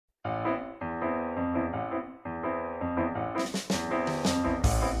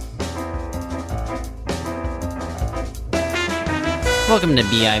Welcome to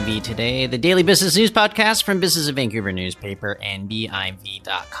BIV Today, the daily business news podcast from Business of Vancouver newspaper and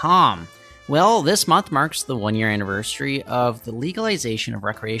BIV.com. Well, this month marks the one-year anniversary of the legalization of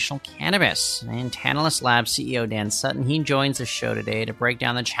recreational cannabis. And Tantalus Labs CEO Dan Sutton, he joins the show today to break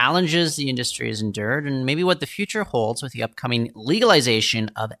down the challenges the industry has endured and maybe what the future holds with the upcoming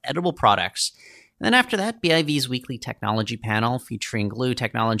legalization of edible products. And then after that, BIV's weekly technology panel featuring Glue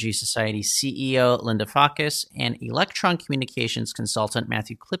Technology Society CEO Linda Faucus and Electron Communications consultant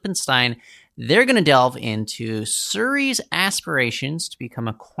Matthew Klippenstein. They're going to delve into Surrey's aspirations to become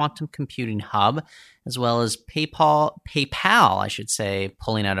a quantum computing hub, as well as PayPal,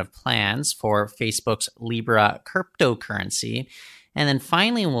 pulling out of plans for Facebook's Libra cryptocurrency. And then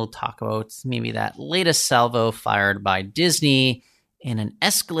finally, we'll talk about maybe that latest salvo fired by Disney in an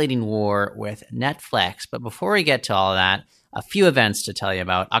escalating war with Netflix. But before we get to all of that, a few events to tell you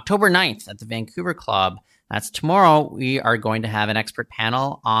about. October 9th at the Vancouver Club, that's tomorrow, we are going to have an expert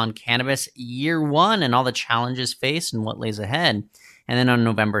panel on cannabis year one and all the challenges faced and what lays ahead. And then on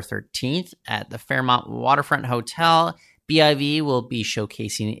November 13th at the Fairmont Waterfront Hotel, BIV will be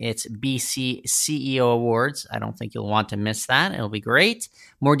showcasing its BC CEO Awards. I don't think you'll want to miss that. It'll be great.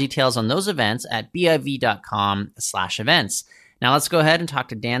 More details on those events at biv.com/events. Now let's go ahead and talk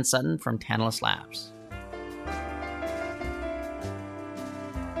to Dan Sutton from Tantalus Labs.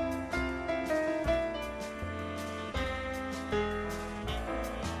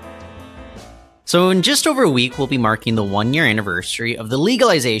 So in just over a week, we'll be marking the one-year anniversary of the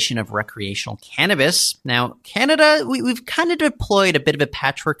legalization of recreational cannabis. Now, Canada, we've kind of deployed a bit of a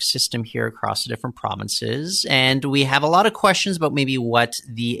patchwork system here across the different provinces, and we have a lot of questions about maybe what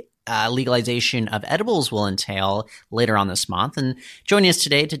the legalization of edibles will entail later on this month. And joining us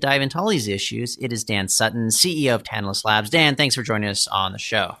today to dive into all these issues, it is Dan Sutton, CEO of Tantalus Labs. Dan, thanks for joining us on the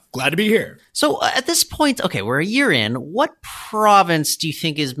show. Glad to be here. So at this point, okay, we're a year in. What province do you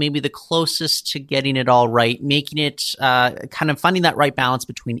think is maybe the closest to getting it all right, making it kind of finding that right balance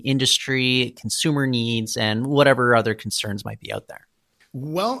between industry, consumer needs, and whatever other concerns might be out there?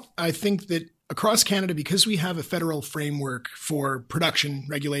 Well, I think that across Canada, because we have a federal framework for production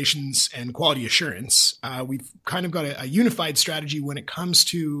regulations and quality assurance, we've kind of got a unified strategy when it comes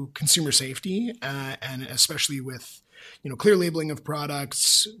to consumer safety, and especially with clear labeling of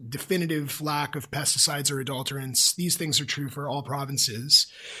products, definitive lack of pesticides or adulterants. These things are true for all provinces.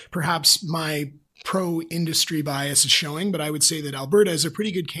 Perhaps my pro-industry bias is showing, but I would say that Alberta is a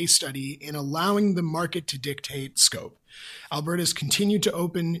pretty good case study in allowing the market to dictate scope. Alberta's continued to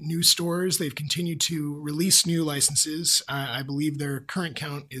open new stores. They've continued to release new licenses. I believe their current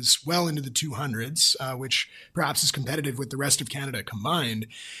count is well into the 200s, which perhaps is competitive with the rest of Canada combined.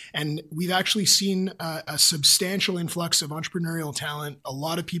 And we've actually seen a substantial influx of entrepreneurial talent, a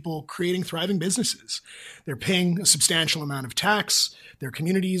lot of people creating thriving businesses. They're paying a substantial amount of tax. Their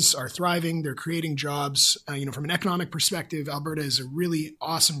communities are thriving. They're creating jobs. From an economic perspective, Alberta is a really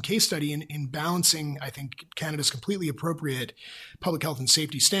awesome case study in balancing, I think, Canada's completely appropriate public health and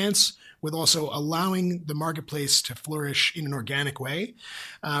safety stance with also allowing the marketplace to flourish in an organic way,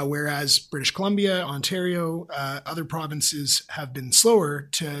 whereas British Columbia, Ontario, other provinces have been slower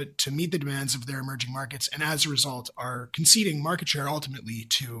to meet the demands of their emerging markets, and as a result are conceding market share ultimately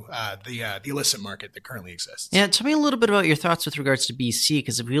to the illicit market that currently exists. Yeah, tell me a little bit about your thoughts with regards to BC,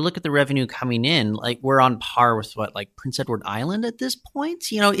 because if you look at the revenue coming in, like we're on par with Prince Edward Island at this point?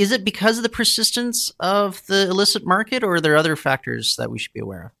 Is it because of the persistence of the illicit market, or are there other factors that we should be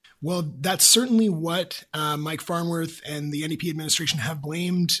aware of? Well, that's certainly what Mike Farnworth and the NDP administration have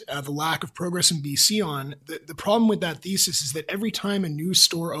blamed the lack of progress in BC on. The problem with that thesis is that every time a new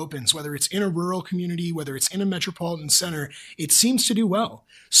store opens, whether it's in a rural community, whether it's in a metropolitan center, it seems to do well.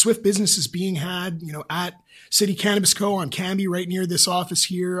 Swift business is being had, at City Cannabis Co. on Cambie, right near this office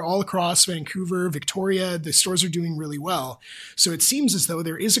here, all across Vancouver, Victoria. The stores are doing really well. So it seems as though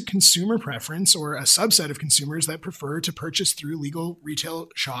there is a consumer preference or a subset of consumers that prefer to purchase through legal retail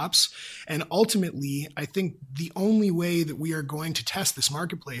shops. And ultimately, I think the only way that we are going to test this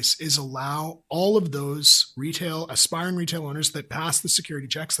marketplace is allow all of those aspiring retail owners that pass the security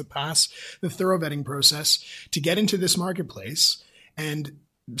checks, that pass the thorough vetting process to get into this marketplace. And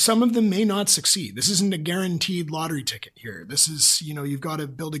some of them may not succeed. This isn't a guaranteed lottery ticket here. This is, you've got to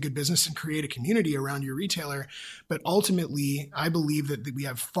build a good business and create a community around your retailer. But ultimately, I believe that we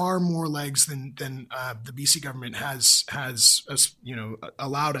have far more legs than the BC government has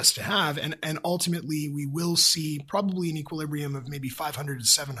allowed us to have. And ultimately, we will see probably an equilibrium of maybe 500 to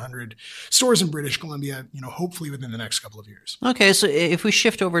 700 stores in British Columbia, hopefully within the next couple of years. Okay, so if we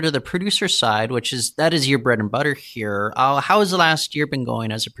shift over to the producer side, that is your bread and butter here, how has the last year been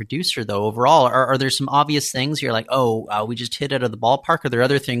going as as a producer, though, overall? Are there some obvious things you're like, we just hit out of the ballpark? Are there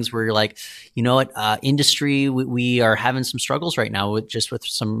other things where you're like, you know what, industry, we are having some struggles right now with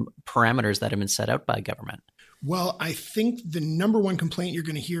some parameters that have been set out by government? Well, I think the number one complaint you're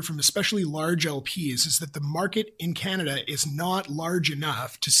going to hear from especially large LPs is that the market in Canada is not large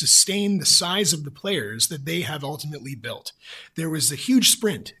enough to sustain the size of the players that they have ultimately built. There was a huge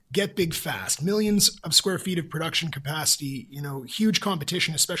sprint, get big fast, millions of square feet of production capacity, huge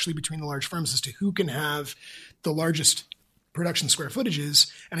competition, especially between the large firms as to who can have the largest production square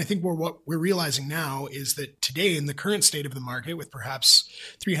footages. And I think what we're realizing now is that today, in the current state of the market, with perhaps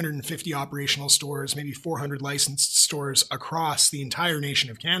 350 operational stores, maybe 400 licensed stores across the entire nation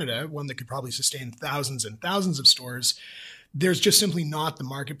of Canada, one that could probably sustain thousands and thousands of stores, there's just simply not the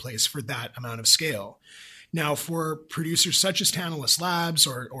marketplace for that amount of scale. Now, for producers such as Tantalus Labs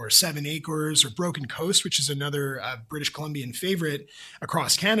or 7 Acres or Broken Coast, which is another British Columbian favorite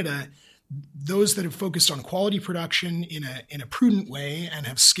across Canada, those that have focused on quality production in a prudent way and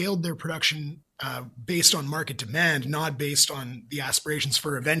have scaled their production based on market demand, not based on the aspirations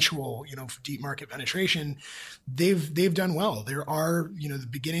for eventual, deep market penetration, they've done well. There are, the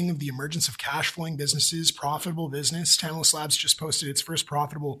beginning of the emergence of cash flowing businesses, profitable business. Tantalus Labs just posted its first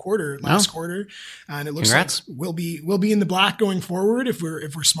profitable quarter last quarter, and it looks Congrats. like we'll be in the black going forward if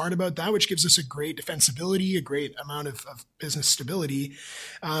we're smart about that, which gives us a great defensibility, a great amount of business stability.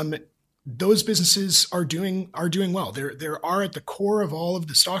 Those businesses are doing well. There are at the core of all of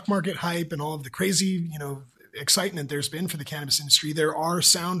the stock market hype and all of the crazy, excitement there's been for the cannabis industry. There are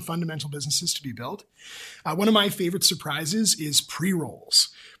sound fundamental businesses to be built. One of my favorite surprises is pre-rolls.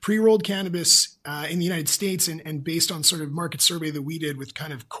 Pre-rolled cannabis in the United States, and based on sort of market survey that we did with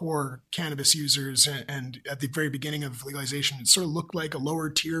kind of core cannabis users, and at the very beginning of legalization, it sort of looked like a lower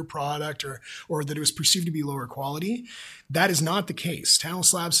tier product or that it was perceived to be lower quality. That is not the case.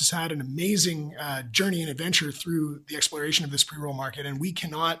 Tantalus Labs has had an amazing journey and adventure through the exploration of this pre-roll market, and we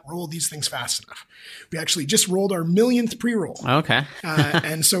cannot roll these things fast enough. We actually just rolled our 1,000,000th pre-roll. Okay.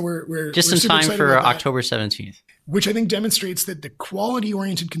 And so we're just we're in time for October October 17th. Which I think demonstrates that the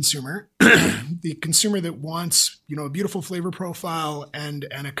quality-oriented consumer, the consumer that wants, a beautiful flavor profile and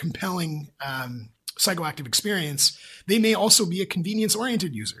a compelling psychoactive experience, they may also be a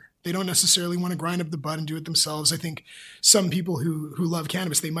convenience-oriented user. They don't necessarily want to grind up the bud and do it themselves. I think some people who love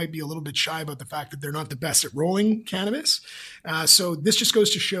cannabis, they might be a little bit shy about the fact that they're not the best at rolling cannabis. So this just goes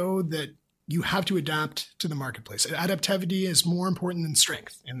to show that you have to adapt to the marketplace. Adaptivity is more important than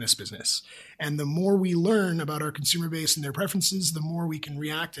strength in this business. And the more we learn about our consumer base and their preferences, the more we can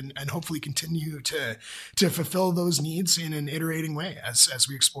react and hopefully continue to fulfill those needs in an iterating way as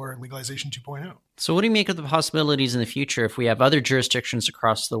we explore legalization 2.0. So what do you make of the possibilities in the future if we have other jurisdictions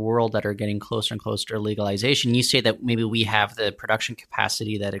across the world that are getting closer and closer to legalization? You say that maybe we have the production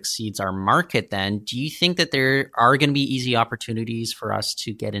capacity that exceeds our market then. Do you think that there are going to be easy opportunities for us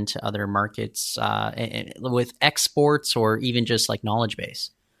to get into other markets with exports or even just like knowledge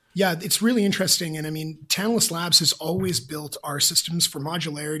base? Yeah, it's really interesting. And I mean, Tantalus Labs has always built our systems for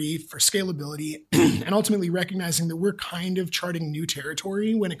modularity, for scalability, and ultimately recognizing that we're kind of charting new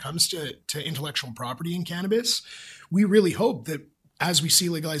territory when it comes to intellectual property in cannabis. We really hope that as we see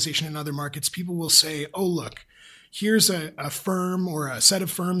legalization in other markets, people will say, oh, look, here's a firm or a set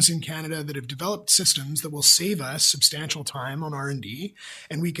of firms in Canada that have developed systems that will save us substantial time on R&D,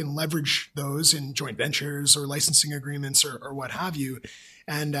 and we can leverage those in joint ventures or licensing agreements or what have you.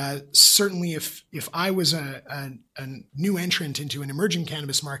 And certainly if I was a new entrant into an emerging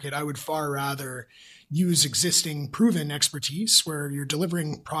cannabis market, I would far rather use existing proven expertise where you're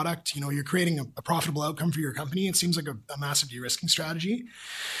delivering product, you're creating a profitable outcome for your company. It seems like a massive de-risking strategy.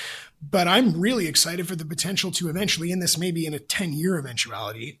 But I'm really excited for the potential to eventually, and this may be in a 10-year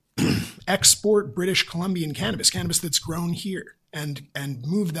eventuality, export British Columbian cannabis that's grown here, and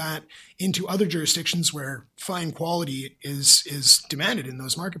move that into other jurisdictions where fine quality is demanded in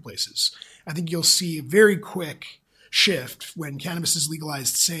those marketplaces. I think you'll see a very quick shift when cannabis is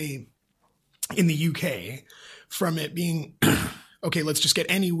legalized, say, in the UK, from it being okay, let's just get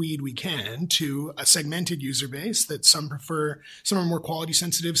any weed we can, to a segmented user base that some prefer. Some are more quality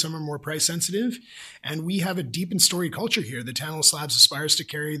sensitive, some are more price sensitive. And we have a deep and storied culture here that Tantalus Labs aspires to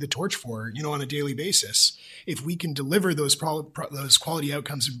carry the torch for, on a daily basis. If we can deliver those quality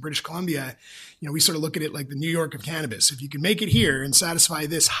outcomes in British Columbia, we sort of look at it like the New York of cannabis. If you can make it here and satisfy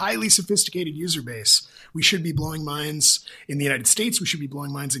this highly sophisticated user base, we should be blowing minds in the United States. We should be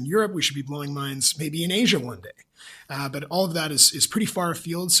blowing minds in Europe. We should be blowing minds maybe in Asia one day. But all of that is pretty far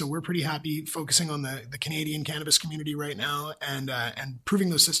afield. So we're pretty happy focusing on the Canadian cannabis community right now and proving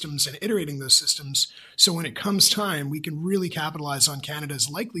those systems and iterating those systems. So when it comes time, we can really capitalize on Canada's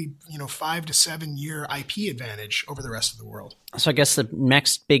likely 5 to 7 year IP advantage over the rest of the world. So I guess the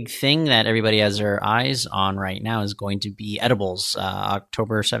next big thing that everybody has their eyes on right now is going to be edibles.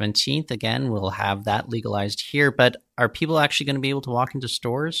 October 17th, again, we'll have that legalized here. But are people actually going to be able to walk into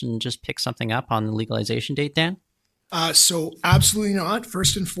stores and just pick something up on the legalization date, Dan? So absolutely not.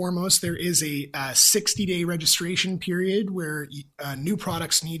 First and foremost, there is a 60-day registration period where new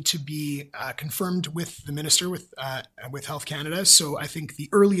products need to be confirmed with the minister, with Health Canada. So I think the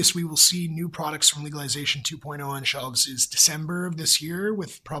earliest we will see new products from Legalization 2.0 on shelves is December of this year,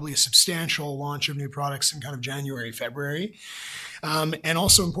 with probably a substantial launch of new products in kind of January, February. And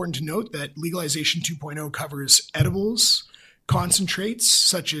also important to note that Legalization 2.0 covers edibles, concentrates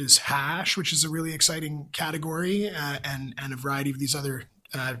such as hash, which is a really exciting category, and a variety of these other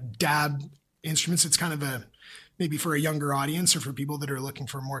dab instruments. It's kind of maybe for a younger audience or for people that are looking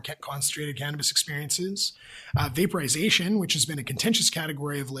for more concentrated cannabis experiences. Vaporization, which has been a contentious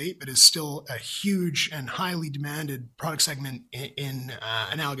category of late, but is still a huge and highly demanded product segment in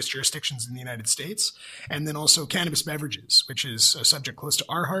analogous jurisdictions in the United States. And then also cannabis beverages, which is a subject close to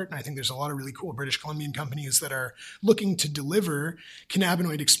our heart. And I think there's a lot of really cool British Columbian companies that are looking to deliver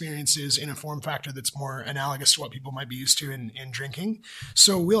cannabinoid experiences in a form factor that's more analogous to what people might be used to in drinking.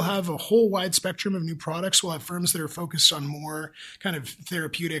 So we'll have a whole wide spectrum of new products. We'll have firms that are focused on more kind of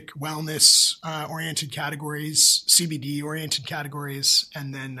therapeutic wellness oriented categories, CBD oriented categories,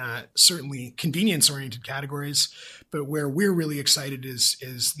 and then certainly convenience oriented categories. But where we're really excited is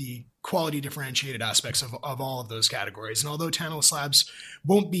the quality differentiated aspects of all of those categories. And although Tantalus Labs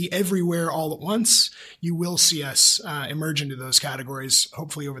won't be everywhere all at once, you will see us emerge into those categories,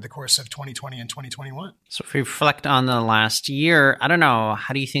 hopefully over the course of 2020 and 2021. So if we reflect on the last year, I don't know,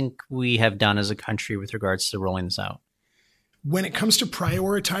 how do you think we have done as a country with regards to rolling this out? When it comes to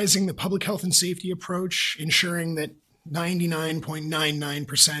prioritizing the public health and safety approach, ensuring that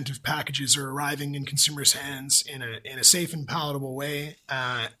 99.99% of packages are arriving in consumers' hands in a safe and palatable way,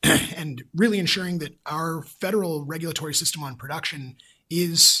 and really ensuring that our federal regulatory system on production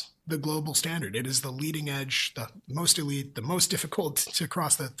is the global standard. It is the leading edge, the most elite, the most difficult to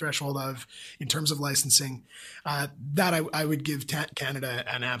cross the threshold of in terms of licensing. That I would give Canada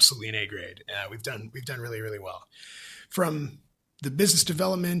an absolutely an A grade. We've done really, really well. From the business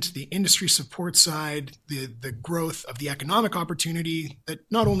development, the industry support side, the growth of the economic opportunity that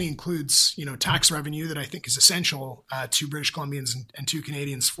not only includes, tax revenue that I think is essential to British Columbians and to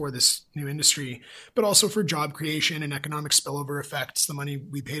Canadians for this new industry, but also for job creation and economic spillover effects, the money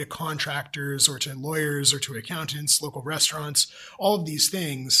we pay to contractors or to lawyers or to accountants, local restaurants, all of these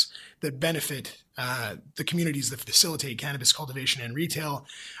things that benefit the communities that facilitate cannabis cultivation and retail.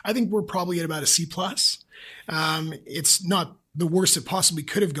 I think we're probably at about a C+. It's not the worst it possibly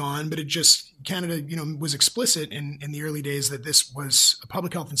could have gone, but Canada, was explicit in the early days that this was a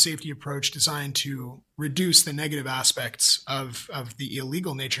public health and safety approach designed to reduce the negative aspects of the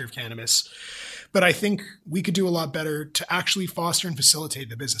illegal nature of cannabis. But I think we could do a lot better to actually foster and facilitate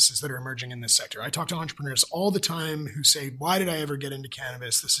the businesses that are emerging in this sector. I talk to entrepreneurs all the time who say, why did I ever get into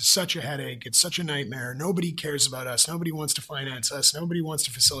cannabis? This is such a headache. It's such a nightmare. Nobody cares about us. Nobody wants to finance us. Nobody wants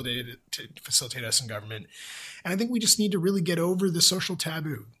to facilitate us in government. And I think we just need to really get over the social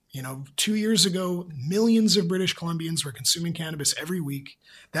taboo. 2 years ago, millions of British Columbians were consuming cannabis every week.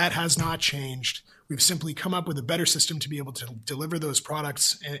 That has not changed. We've simply come up with a better system to be able to deliver those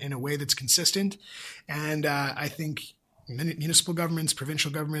products in a way that's consistent. And I think municipal governments, provincial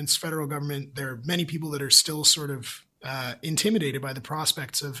governments, federal government, there are many people that are still sort of intimidated by the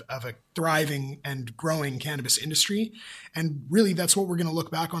prospects of a thriving and growing cannabis industry. And really, that's what we're going to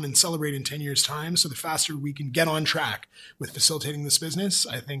look back on and celebrate in 10 years' time. So the faster we can get on track with facilitating this business,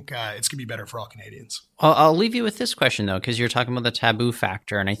 I think it's going to be better for all Canadians. I'll leave you with this question, though, because you're talking about the taboo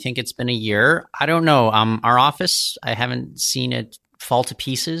factor, and I think it's been a year. I don't know. Our office, I haven't seen it fall to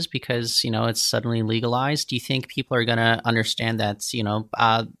pieces because, it's suddenly legalized. Do you think people are going to understand that,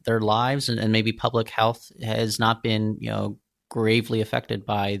 their lives and maybe public health has not been, gravely affected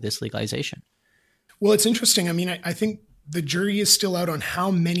by this legalization? Well, it's interesting. I mean, I think the jury is still out on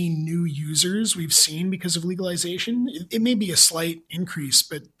how many new users we've seen because of legalization. It may be a slight increase,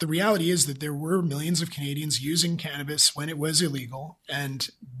 but the reality is that there were millions of Canadians using cannabis when it was illegal, and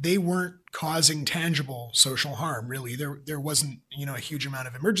they weren't causing tangible social harm, really. There wasn't, a huge amount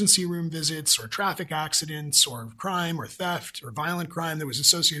of emergency room visits or traffic accidents or crime or theft or violent crime that was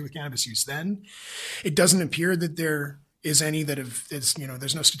associated with cannabis use then. It doesn't appear that there is any that have,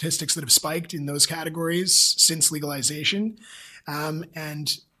 there's no statistics that have spiked in those categories since legalization.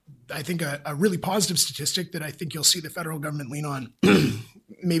 And I think a really positive statistic that I think you'll see the federal government lean on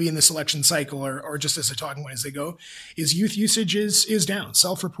maybe in this election cycle or just as a talking point as they go is youth usage is down.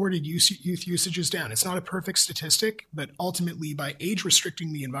 Self-reported youth usage is down. It's not a perfect statistic, but ultimately by age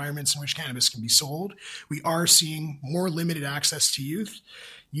restricting the environments in which cannabis can be sold, we are seeing more limited access to youth.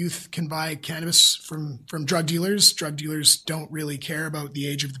 Youth can buy cannabis from drug dealers. Drug dealers don't really care about the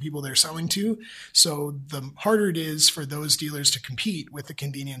age of the people they're selling to. So the harder it is for those dealers to compete with the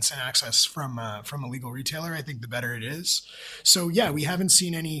convenience and access from a legal retailer, I think the better it is. So yeah, we haven't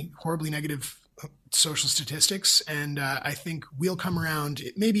seen any horribly negative social statistics. And I think we'll come around.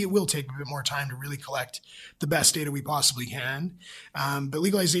 Maybe it will take a bit more time to really collect the best data we possibly can. But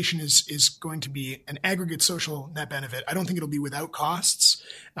legalization is going to be an aggregate social net benefit. I don't think it'll be without costs,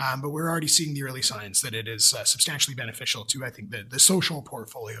 but we're already seeing the early signs that it is substantially beneficial to, I think, the social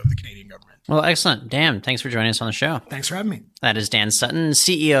portfolio of the Canadian government. Well, excellent. Dan, thanks for joining us on the show. Thanks for having me. That is Dan Sutton,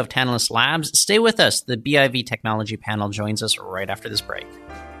 CEO of Tantalus Labs. Stay with us. The BIV Technology panel joins us right after this break.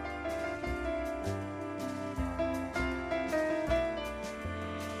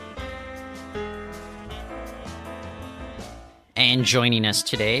 And joining us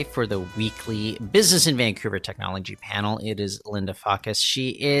today for the weekly Business in Vancouver Technology panel, it is Linda Faucus. She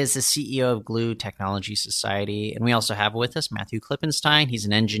is the CEO of Glue Technology Society. And we also have with us Matthew Klippenstein. He's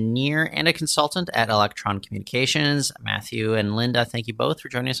an engineer and a consultant at Electron Communications. Matthew and Linda, thank you both for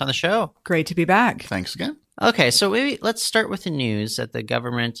joining us on the show. Great to be back. Thanks again. Okay, so maybe let's start with the news that the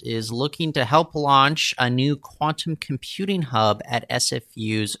government is looking to help launch a new quantum computing hub at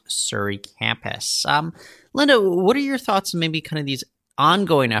SFU's Surrey campus. Linda, what are your thoughts on maybe kind of these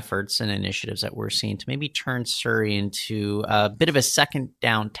ongoing efforts and initiatives that we're seeing to maybe turn Surrey into a bit of a second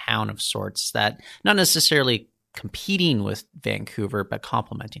downtown of sorts that not necessarily competing with Vancouver, but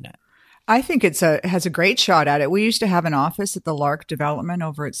complementing it? I think it has a great shot at it. We used to have an office at the Lark development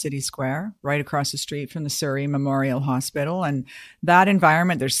over at City Square, right across the street from the Surrey Memorial Hospital. And that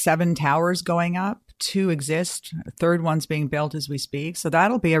environment, there's 7 towers going up, 2 exist, a third one's being built as we speak. So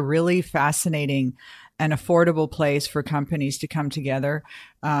that'll be a really fascinating and affordable place for companies to come together.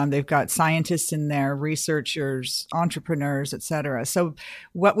 They've got scientists in there, researchers, entrepreneurs, et cetera. So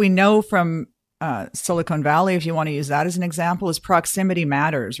what we know from Silicon Valley, if you want to use that as an example, is proximity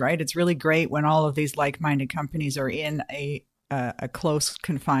matters, right? It's really great when all of these like-minded companies are in a close,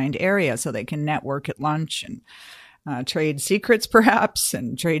 confined area so they can network at lunch and trade secrets, perhaps,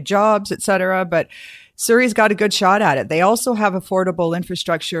 and trade jobs, et cetera. But Surrey's got a good shot at it. They also have affordable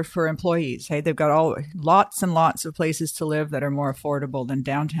infrastructure for employees. Hey, they've got lots and lots of places to live that are more affordable than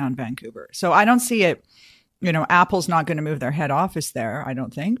downtown Vancouver. So I don't see it. Apple's not going to move their head office there, I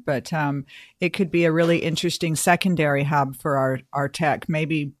don't think, but it could be a really interesting secondary hub for our tech,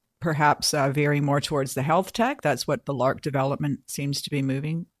 maybe perhaps veering more towards the health tech. That's what the Lark development seems to be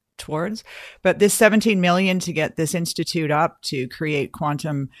moving towards. But this $17 million to get this institute up to create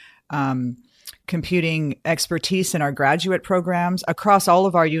quantum computing expertise in our graduate programs across all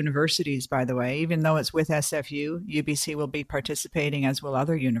of our universities, by the way, even though it's with SFU, UBC will be participating, as will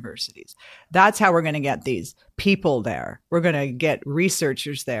other universities. That's how we're going to get these people there. We're going to get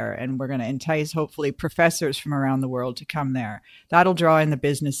researchers there, and we're going to entice, hopefully, professors from around the world to come there. That'll draw in the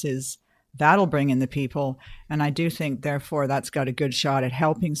businesses. That'll bring in the people. And I do think, therefore, that's got a good shot at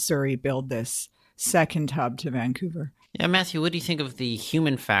helping Surrey build this second hub to Vancouver. Yeah, Matthew, what do you think of the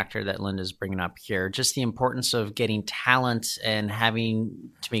human factor that Linda's bringing up here? Just the importance of getting talent and having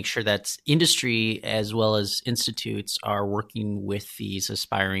to make sure that industry as well as institutes are working with these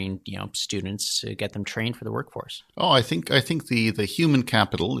aspiring, students to get them trained for the workforce. Oh, I think the human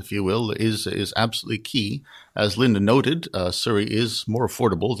capital, if you will, is absolutely key. As Linda noted, Surrey is more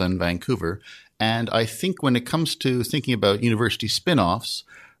affordable than Vancouver, and I think when it comes to thinking about university spin-offs,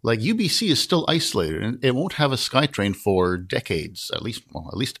 like UBC is still isolated and it won't have a SkyTrain for decades, at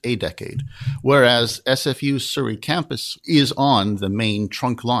least a decade. Whereas SFU's Surrey campus is on the main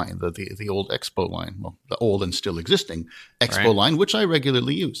trunk line, the old Expo line, well, the old and still existing Expo line, which I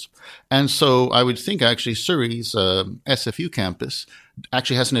regularly use. And so I would think actually Surrey's SFU campus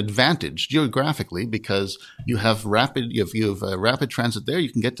actually has an advantage geographically because you have rapid transit there.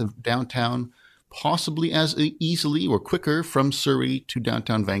 You can get to downtown possibly as easily or quicker from Surrey to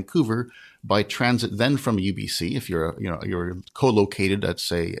downtown Vancouver by transit than from UBC if you're co-located at,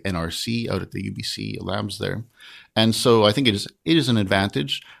 say, NRC out at the UBC labs there. And so I think it is an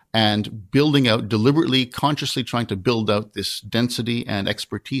advantage. and building out deliberately, consciously trying to build out this density and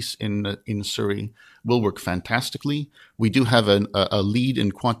expertise in Surrey will work fantastically. We do have a lead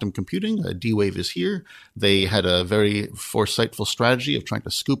in quantum computing. D-Wave is here. They had a very foresightful strategy of trying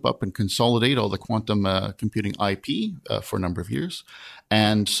to scoop up and consolidate all the quantum computing IP for a number of years.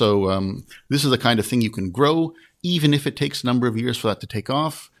 And so this is the kind of thing you can grow, even if it takes a number of years for that to take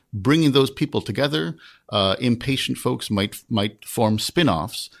off. Bringing those people together, impatient folks might form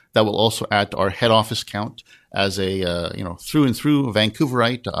spin-offs that will also add to our head office count. As a through and through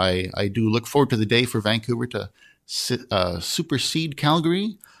Vancouverite, I do look forward to the day for Vancouver to supersede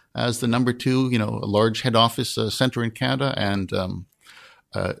Calgary as the number 2, large head office center in Canada. And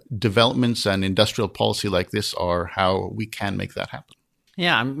developments and industrial policy like this are how we can make that happen.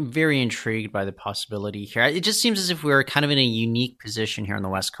 Yeah, I'm very intrigued by the possibility here. It just seems as if we're kind of in a unique position here on the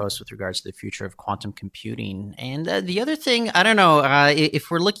West Coast with regards to the future of quantum computing. And the other thing, I don't know, if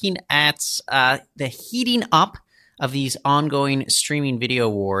we're looking at the heating up of these ongoing streaming video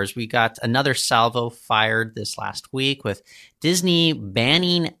wars, we got another salvo fired this last week with Disney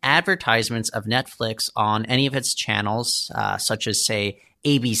banning advertisements of Netflix on any of its channels, such as, say,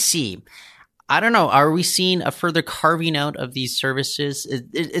 ABC. I don't know. Are we seeing a further carving out of these services?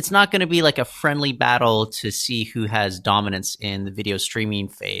 It's not going to be like a friendly battle to see who has dominance in the video streaming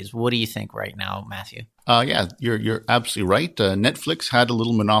phase. What do you think right now, Matthew? Yeah, you're absolutely right. Netflix had a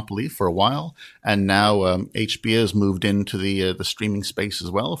little monopoly for a while, and now HBO has moved into the streaming space as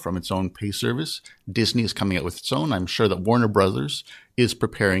well from its own pay service. Disney is coming out with its own. I'm sure that Warner Brothers is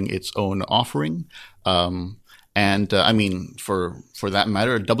preparing its own offering. And I mean, for that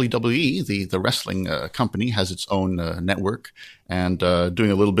matter, WWE, the wrestling company, has its own network. And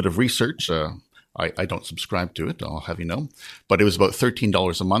doing a little bit of research, I don't subscribe to it, I'll have you know, but it was about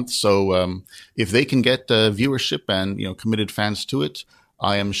 $13 a month. So if they can get viewership and committed fans to it,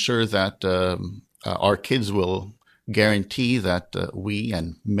 I am sure that our kids will guarantee that we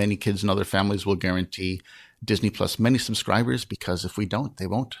and many kids and other families will guarantee Disney Plus many subscribers, because if we don't, they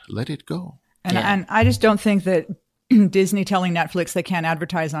won't let it go. And I just don't think that Disney telling Netflix they can't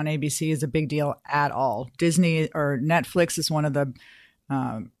advertise on ABC is a big deal at all. Disney or Netflix is one of the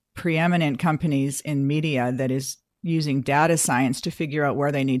preeminent companies in media that is using data science to figure out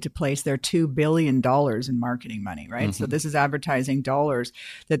where they need to place their $2 billion in marketing money, right? Mm-hmm. So this is advertising dollars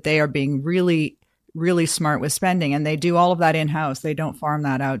that they are being really smart with spending, and they do all of that in-house. They don't farm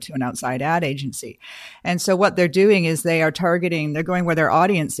that out to an outside ad agency. And so what they're doing is they're going where their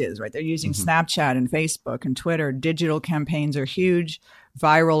audience is, right? They're using mm-hmm. Snapchat and Facebook and Twitter. Digital campaigns are huge.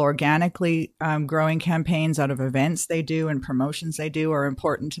 Viral, organically growing campaigns out of events they do and promotions they do are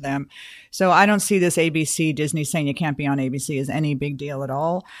important to them. So I don't see this Disney saying you can't be on ABC as any big deal at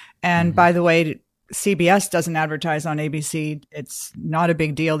all. And mm-hmm. by the way, CBS doesn't advertise on ABC. It's not a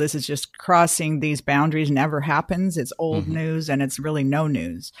big deal. This is just crossing these boundaries. Never happens. It's old mm-hmm. news, and it's really no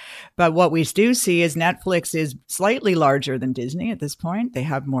news. But what we do see is Netflix is slightly larger than Disney at this point. They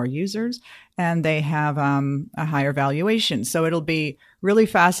have more users, and they have a higher valuation. So it'll be really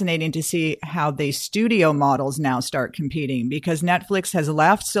fascinating to see how the studio models now start competing, because Netflix has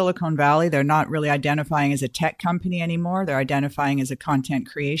left Silicon Valley. They're not really identifying as a tech company anymore. They're identifying as a content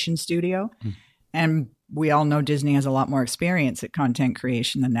creation studio. Mm. And we all know Disney has a lot more experience at content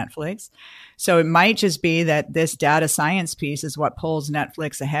creation than Netflix. So it might just be that this data science piece is what pulls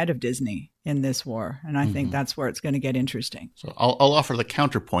Netflix ahead of Disney in this war. And I mm-hmm. think that's where it's going to get interesting. So I'll offer the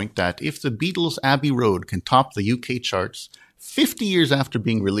counterpoint that if the Beatles' Abbey Road can top the UK charts 50 years after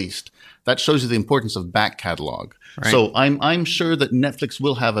being released, that shows you the importance of back catalog. Right. So I'm sure that Netflix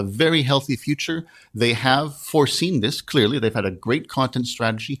will have a very healthy future. They have foreseen this clearly. They've had a great content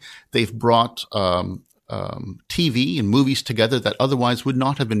strategy. They've brought TV and movies together that otherwise would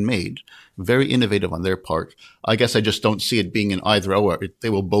not have been made. Very innovative on their part. I guess I just don't see it being an either or.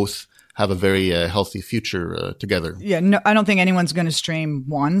 They will both have a very healthy future together. Yeah, no, I don't think anyone's going to stream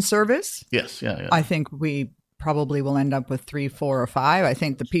one service. Yes, yeah. I think we probably will end up with 3, 4, or 5. I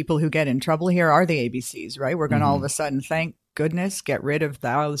think the people who get in trouble here are the ABCs, right? We're going to all of a sudden, thank goodness, get rid of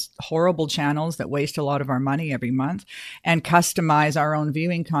those horrible channels that waste a lot of our money every month and customize our own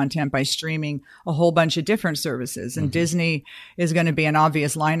viewing content by streaming a whole bunch of different services. And Disney is going to be an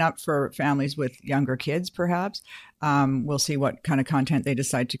obvious lineup for families with younger kids, perhaps. We'll see what kind of content they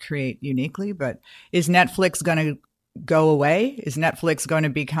decide to create uniquely. But is Netflix going to go away? Is Netflix going to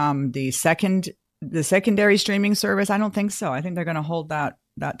become the secondary streaming service? I don't think so. I think they're going to hold that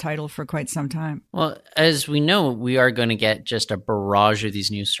that title for quite some time. Well, as we know, we are going to get just a barrage of these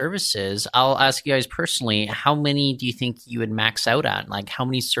new services. I'll ask you guys personally, how many do you think you would max out at? Like, how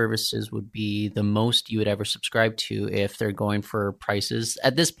many services would be the most you would ever subscribe to if they're going for prices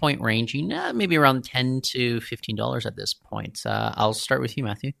at this point ranging maybe around $10 to $15 at this point? I'll start with you,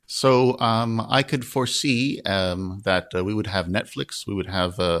 Matthew. So I could foresee that we would have Netflix, we would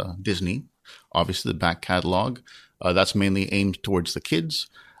have Disney, obviously the back catalog. That's mainly aimed towards the kids.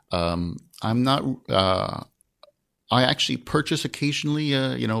 I'm not. I actually purchase occasionally,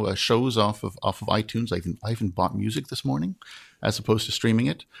 shows off of iTunes. I even bought music this morning, as opposed to streaming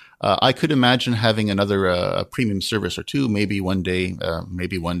it. I could imagine having another premium service or two, maybe one day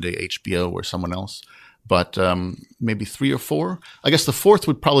HBO or someone else. But maybe 3 or 4. I guess the fourth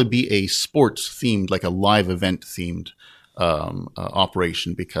would probably be a sports themed, like a live event themed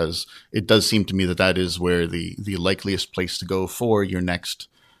operation, because it does seem to me that is where the likeliest place to go for your next,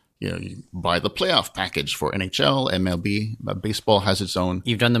 you buy the playoff package for NHL, MLB, baseball has its own.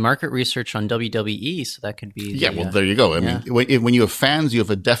 You've done the market research on WWE, so that could be. There you go. I mean, when you have fans, you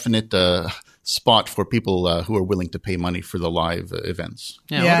have a definite spot for people who are willing to pay money for the live events.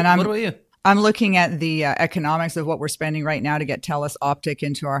 Yeah. What about you? I'm looking at the economics of what we're spending right now to get TELUS Optic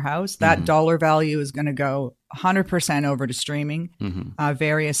into our house. That dollar value is going to go 100% over to streaming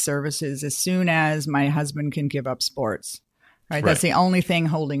various services as soon as my husband can give up sports. Right? That's the only thing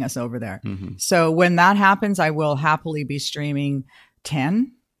holding us over there. So when that happens, I will happily be streaming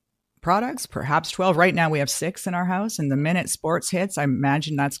 10 products, perhaps 12. Right now we have 6 in our house. And the minute sports hits, I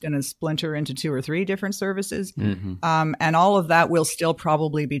imagine that's going to splinter into 2 or 3 different services. And all of that will still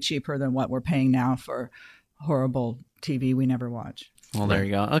probably be cheaper than what we're paying now for horrible TV we never watch. Well, there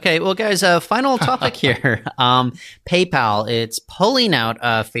you go. Okay. Well, guys, final topic here. PayPal, it's pulling out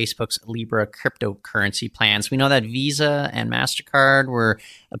Facebook's Libra cryptocurrency plans. We know that Visa and MasterCard were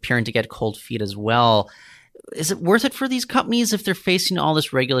appearing to get cold feet as well. Is it worth it for these companies if they're facing all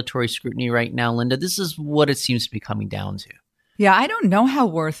this regulatory scrutiny right now, Linda? This is what it seems to be coming down to. Yeah, I don't know how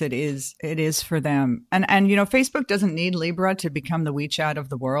worth it is for them. And Facebook doesn't need Libra to become the WeChat of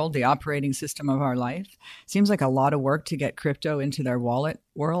the world, the operating system of our life. Seems like a lot of work to get crypto into their wallet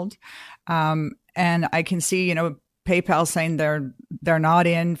world. And I can see, PayPal saying they're not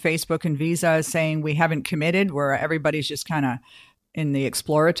in, Facebook and Visa saying we haven't committed, where everybody's just kind of in the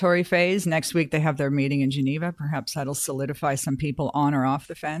exploratory phase. Next week, they have their meeting in Geneva. Perhaps that'll solidify some people on or off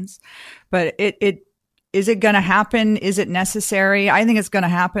the fence. But is it going to happen? Is it necessary? I think it's going to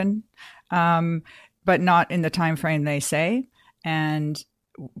happen, but not in the time frame they say. And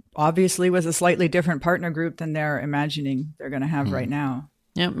obviously with a slightly different partner group than they're imagining they're going to have right now.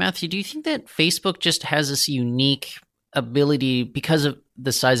 Yeah, Matthew, do you think that Facebook just has this unique ability because of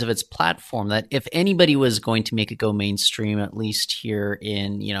the size of its platform that if anybody was going to make it go mainstream, at least here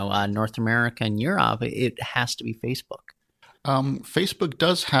in North America and Europe, it has to be Facebook? Facebook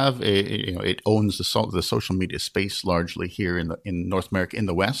does have it owns the social media space largely here in North America, in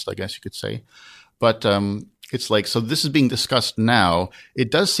the West, I guess you could say. But it's like, so this is being discussed now.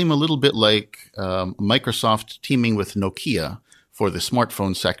 It does seem a little bit like Microsoft teaming with Nokia for the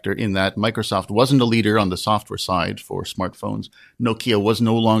smartphone sector, in that Microsoft wasn't a leader on the software side for smartphones. Nokia was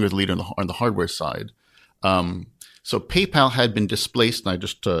no longer the leader on the hardware side. So PayPal had been displaced, and I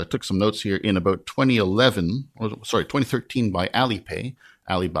just took some notes here, in about 2013 by Alipay,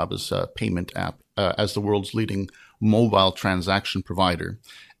 Alibaba's payment app, as the world's leading mobile transaction provider.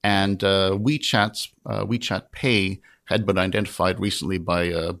 And WeChat Pay had been identified recently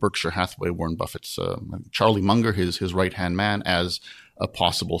by Berkshire Hathaway, Warren Buffett's Charlie Munger, his right-hand man, as a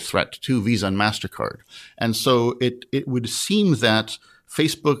possible threat to Visa and MasterCard. And so it would seem that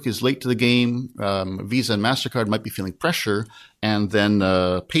Facebook is late to the game. Visa and MasterCard might be feeling pressure. And then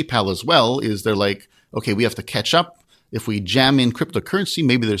PayPal as well they're like, okay, we have to catch up. If we jam in cryptocurrency,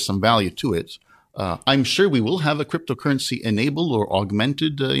 maybe there's some value to it. I'm sure we will have a cryptocurrency enabled or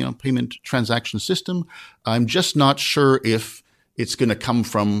augmented payment transaction system. I'm just not sure if it's going to come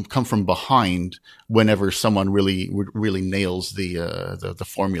from behind whenever someone really nails the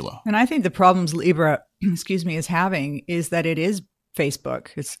formula. And I think the problems Libra, is having is that it is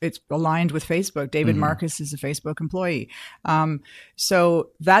Facebook. It's aligned with Facebook. David Marcus is a Facebook employee. So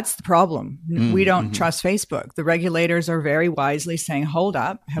that's the problem. We don't trust Facebook. The regulators are very wisely saying, hold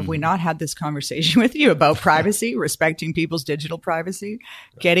up, have we not had this conversation with you about privacy, respecting people's digital privacy,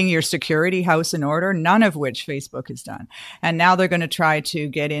 getting your security house in order, none of which Facebook has done. And now they're going to try to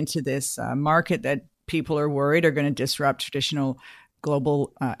get into this market that people are worried are going to disrupt traditional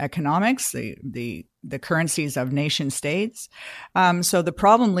global economics, the currencies of nation states. So the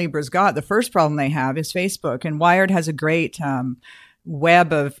problem Libra's got, the first problem they have is Facebook. And Wired has a great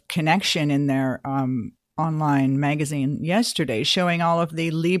web of connection in their online magazine yesterday, showing all of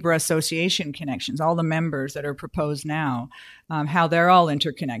the Libra Association connections, all the members that are proposed now, how they're all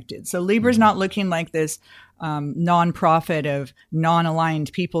interconnected. So Libra's not looking like this nonprofit of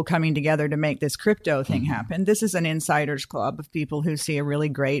non-aligned people coming together to make this crypto thing happen. This is an insiders club of people who see a really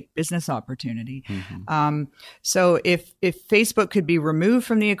great business opportunity. So if Facebook could be removed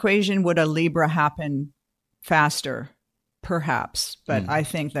from the equation, would a Libra happen faster? Perhaps. But I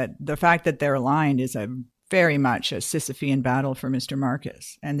think that the fact that they're aligned is very much a Sisyphean battle for Mr.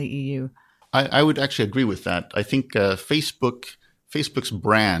 Marcus and the EU. I would actually agree with that. I think Facebook's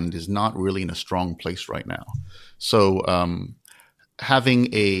brand is not really in a strong place right now. So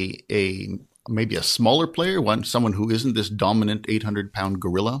having a maybe a smaller player, someone who isn't this dominant 800-pound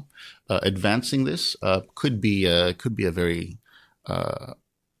gorilla, advancing this could be a very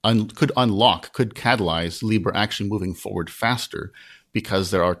could catalyze Libra actually moving forward faster,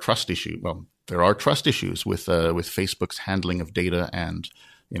 because there are trust issues. Well, there are trust issues with Facebook's handling of data and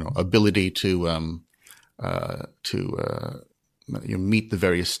ability to meet the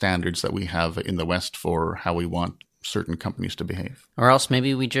various standards that we have in the West for how we want certain companies to behave. Or else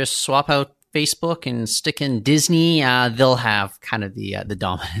maybe we just swap out Facebook and stick in Disney. They'll have kind of the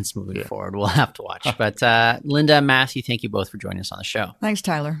dominance moving forward. We'll have to watch. But Linda, Matthew, thank you both for joining us on the show. Thanks,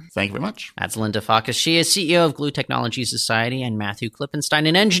 Tyler. Thank you very much. That's Linda Focus. She is CEO of Glue Technology Society, and Matthew Klippenstein,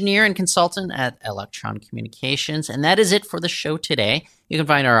 an engineer and consultant at Electron Communications. And that is it for the show today. You can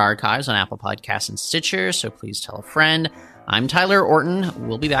find our archives on Apple Podcasts and Stitcher, so please tell a friend. I'm Tyler Orton.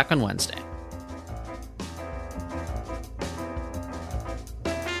 We'll be back on Wednesday.